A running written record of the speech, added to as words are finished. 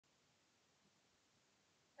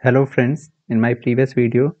Hello friends, in my previous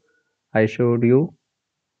video I showed you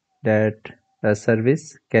that a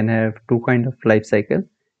service can have two kind of life cycle.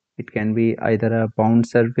 It can be either a bound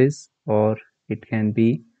service or it can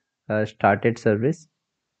be a started service,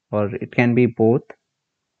 or it can be both.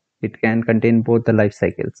 It can contain both the life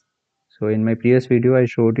cycles. So in my previous video I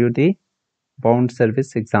showed you the bound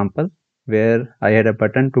service example where I had a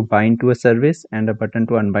button to bind to a service and a button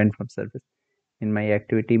to unbind from service. In my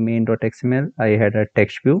activity main.xml I had a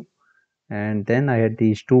text view, and then I had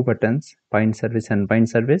these two buttons, bind service and bind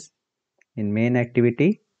service. In main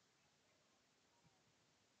activity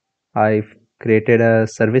I created a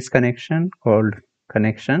service connection called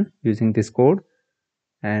connection using this code,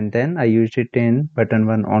 and then I used it in button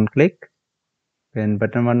 1 on click. When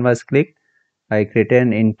button 1 was clicked, I created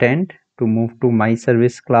an intent to move to my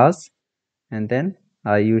service class, and then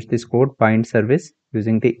I used this code bind service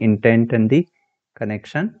using the intent and the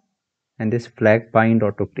connection and this flag bind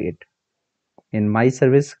auto create. In my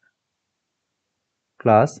service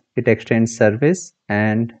class it extends service,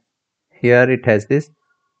 and here it has this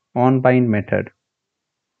onBind method,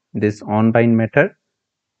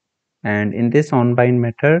 and in this onBind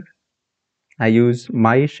method I use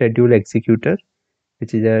my schedule executor,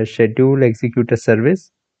 which is a schedule executor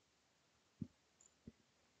service,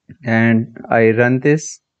 and I run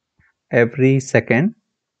this every second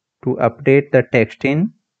to update the text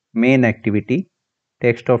in main activity,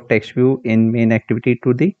 text of text view in main activity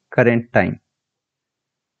to the current time.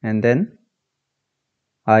 And then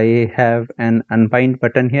I have an unbind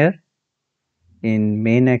button here in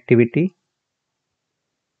main activity,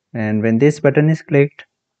 and when this button is clicked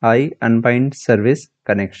I unbind service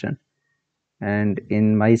connection, and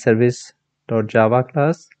in my service.java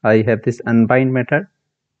class I have this unbind method.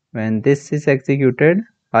 When this is executed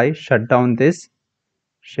I shut down this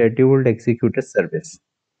scheduled executor service,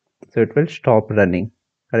 so it will stop running.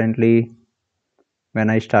 Currently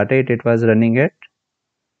when I started it was running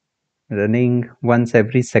once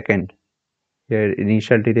every second. Here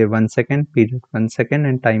initial delay 1 second, period 1 second,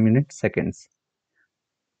 and time unit seconds.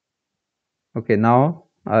 Okay, now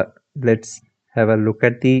let's have a look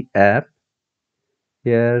at the app.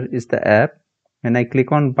 Here is the app. When I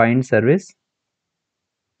click on bind service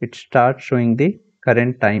it starts showing the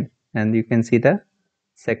current time, and you can see the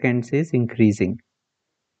seconds is increasing.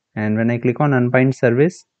 And when I click on unbind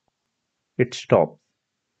service it stops.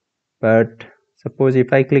 But suppose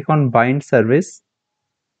if I click on bind service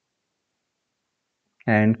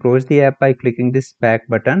and close the app by clicking this back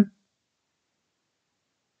button,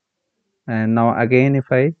 and now again if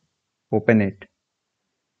I open it,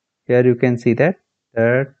 here you can see that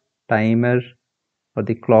the timer or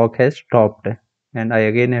the clock has stopped, and I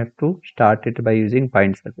again have to start it by using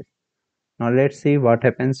bind service. Now let's see what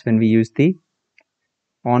happens when we use the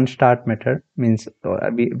on start method, means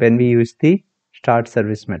when we use the start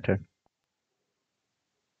service method.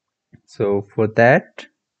 So for that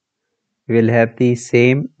we will have the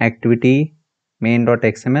same activity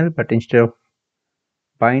main.xml, but instead of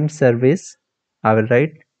bind service I will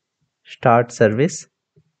write start service,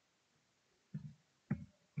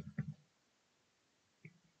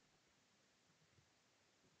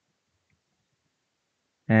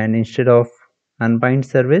 and instead of unbind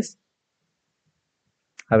service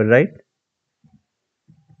I will write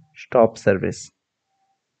stop service.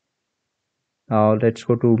 Now let's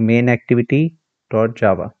go to main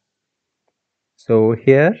activity.java. So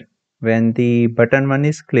here when the button 1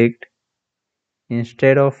 is clicked,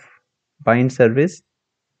 instead of bind service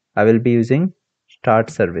I will be using start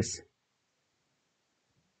service.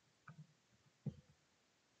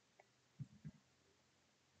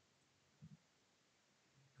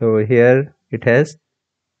 So here it has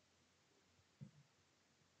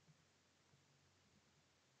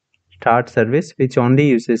start service which only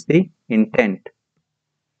uses the intent.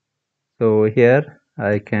 So here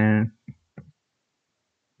I can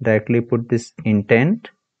directly put this intent,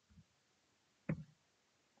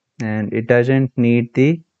 and it doesn't need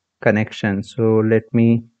the connection. So let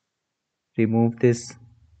me remove this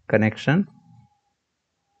connection.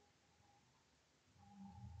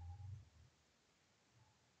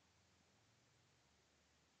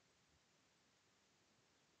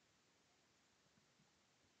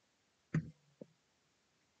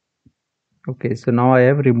 Okay, so now I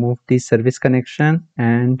have removed the service connection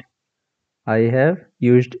and I have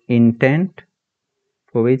used intent,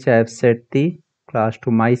 for which I have set the class to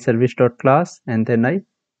my service.class, and then I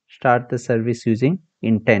start the service using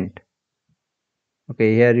intent.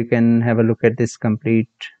 Okay, here you can have a look at this complete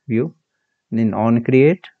view. In on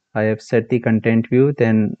create I have set the content view,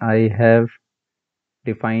 then I have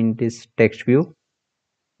defined this text view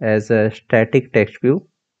as a static text view,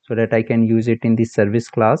 so that I can use it in the service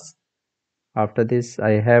class. After this,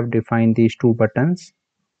 I have defined these two buttons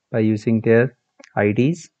by using their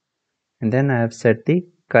IDs, and then I have set the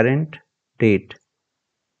current date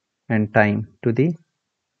and time to the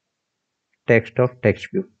text of text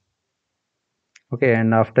view. Okay,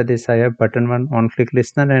 and after this I have button 1 on click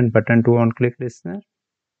listener and button 2 on click listener.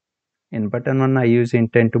 In button 1 I use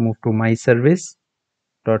intent to move to my service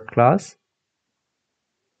dot class.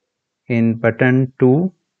 In button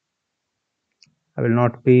 2 I will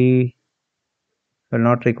not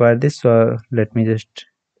require this, so let me just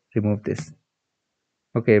remove this.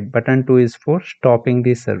 Okay, button 2 is for stopping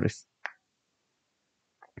the service.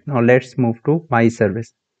 Now let's move to my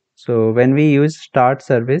service. So when we use start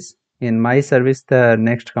service, in my service the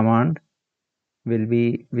next command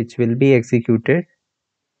which will be executed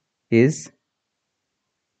is,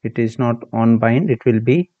 it is not on bind, it will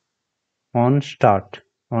be on start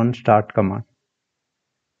command.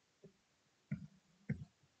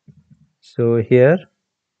 So here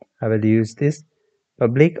I will use this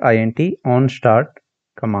public int on start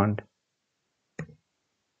command.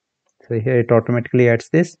 So here it automatically adds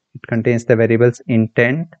this. It contains the variables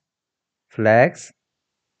intent, flags,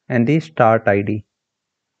 and the start id.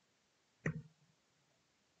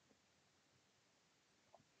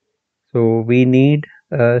 So we need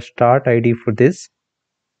a start id for this.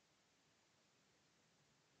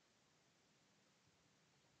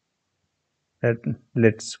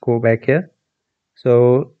 Let's go back here.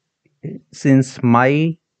 So since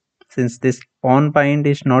this on bind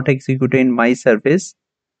is not executed in my service,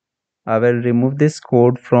 I will remove this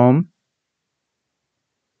code from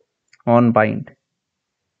on bind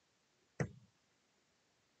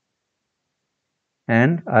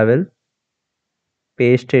and I will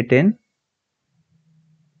paste it in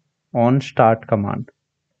on start command.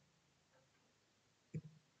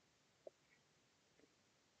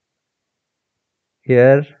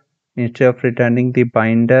 Here instead of returning the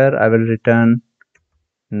binder, I will return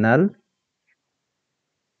null,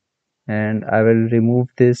 and I will remove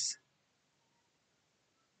this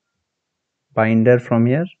binder from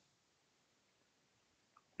here.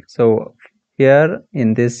 So here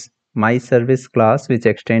in this my service class which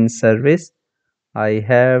extends service, I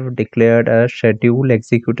have declared a schedule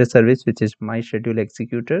executor service which is my schedule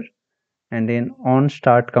executor, and in on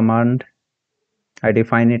start command I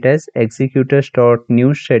define it as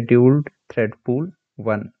executors.new scheduled thread pool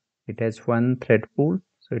 1. It has one thread pool,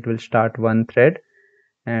 so it will start one thread,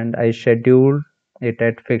 and I schedule it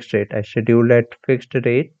at fixed rate. I schedule at fixed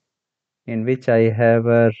rate in which I have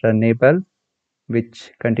a runnable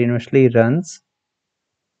which continuously runs,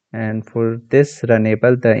 and for this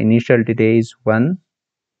runnable the initial delay is 1,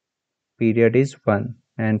 period is 1,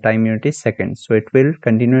 and time unit is seconds. So it will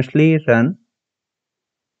continuously run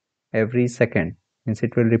every second, means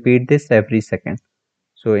it will repeat this every second.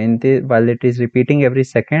 So in the while it is repeating every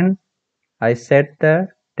second, I set the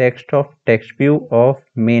text of text view of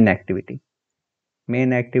main activity.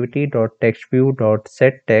 Main activity dot text view dot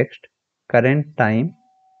set text current time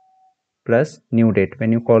plus new date.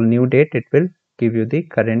 When you call new date, it will give you the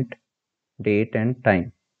current date and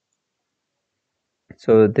time.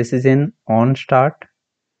 So this is in on start,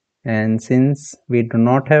 and since we do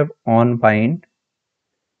not have on bind,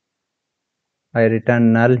 I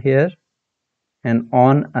return null here, and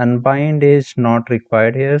on unbind is not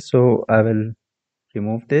required here, so I will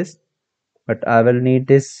remove this, but I will need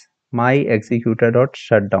this my executor dot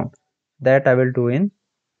shutdown. That I will do in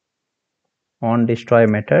on destroy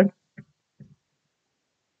method.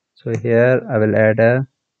 So here I will add a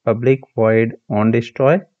public void on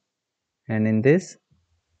destroy, and in this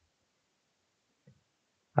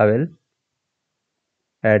I will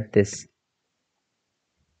add this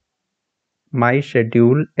my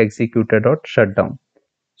schedule executor dot shutdown.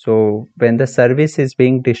 So when the service is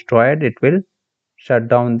being destroyed, it will shut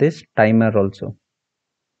down this timer also,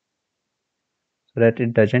 so that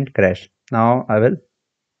it doesn't crash. Now I will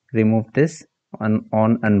remove this on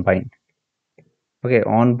unbind. Okay,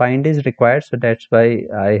 on bind is required, so that's why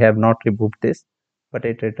I have not removed this, but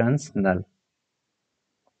it returns null.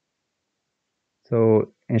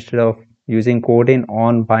 So instead of using code in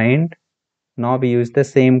on bind, now we use the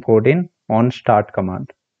same code in on start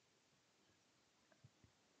command.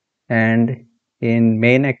 And in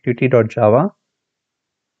main activity.java,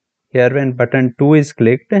 here when button 2 is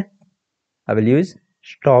clicked, I will use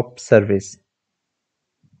stop service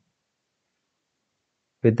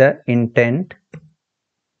with the intent.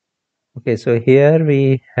 Okay, so here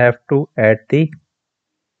we have to add the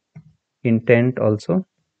intent also.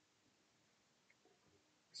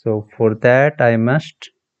 So for that I must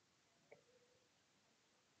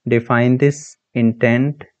define this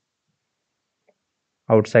intent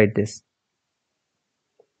outside this.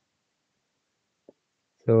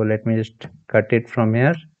 So let me just cut it from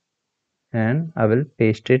here and I will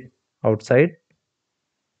paste it outside.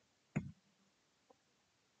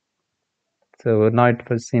 So now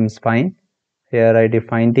it seems fine. Here I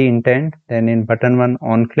define the intent, then in button 1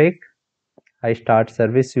 on click I start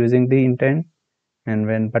service using the intent, and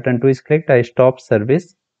when button 2 is clicked I stop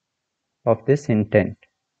service of this intent.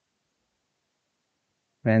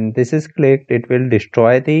 When this is clicked it will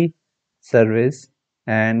destroy the service,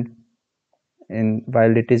 and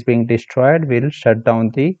while it is being destroyed we'll shut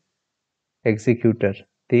down the executor,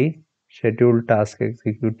 the scheduled task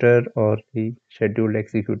executor or the scheduled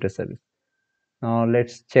executor service. Now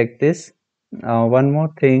let's check this. One more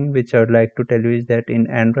thing which I would like to tell you is that in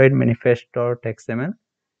Android manifest.xml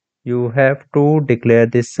you have to declare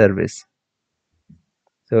this service.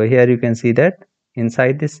 So here you can see that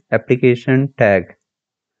inside this application tag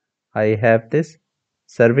I have this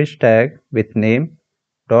service tag with name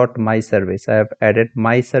dot my service. I have added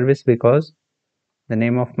my service because the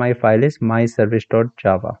name of my file is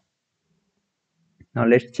myservice.java. Now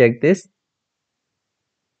let's check this.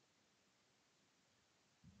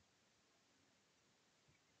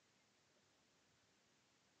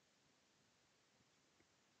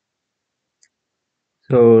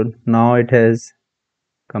 So now it has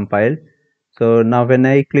compiled. So now when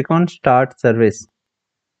I click on start service,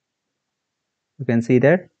 you can see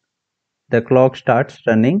that the clock starts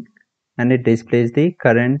running and it displays the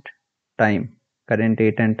current time, current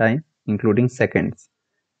date and time including seconds.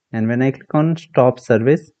 And when I click on stop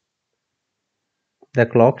service, the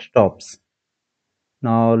clock stops.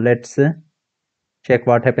 Now let's check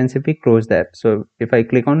what happens if we close the app. So if I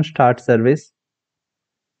click on start service,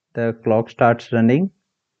 the clock starts running.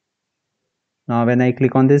 Now when I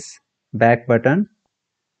click on this back button,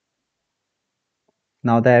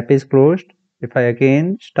 now the app is closed. If I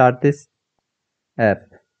again start this app,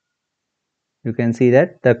 you can see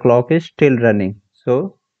that the clock is still running.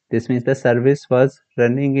 So this means the service was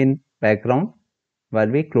running in background while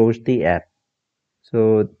we closed the app.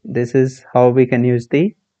 So this is how we can use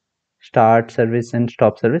the start service and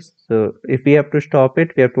stop service. So if we have to stop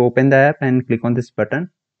it, we have to open the app and click on this button,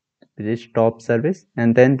 which is stop service,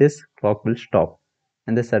 and then this clock will stop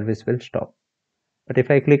and the service will stop. But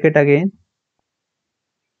if I click it again,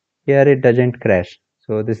 here it doesn't crash.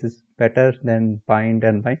 So this is better than bind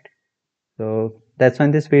and bind. So that's all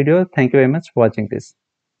in this video. Thank you very much for watching this.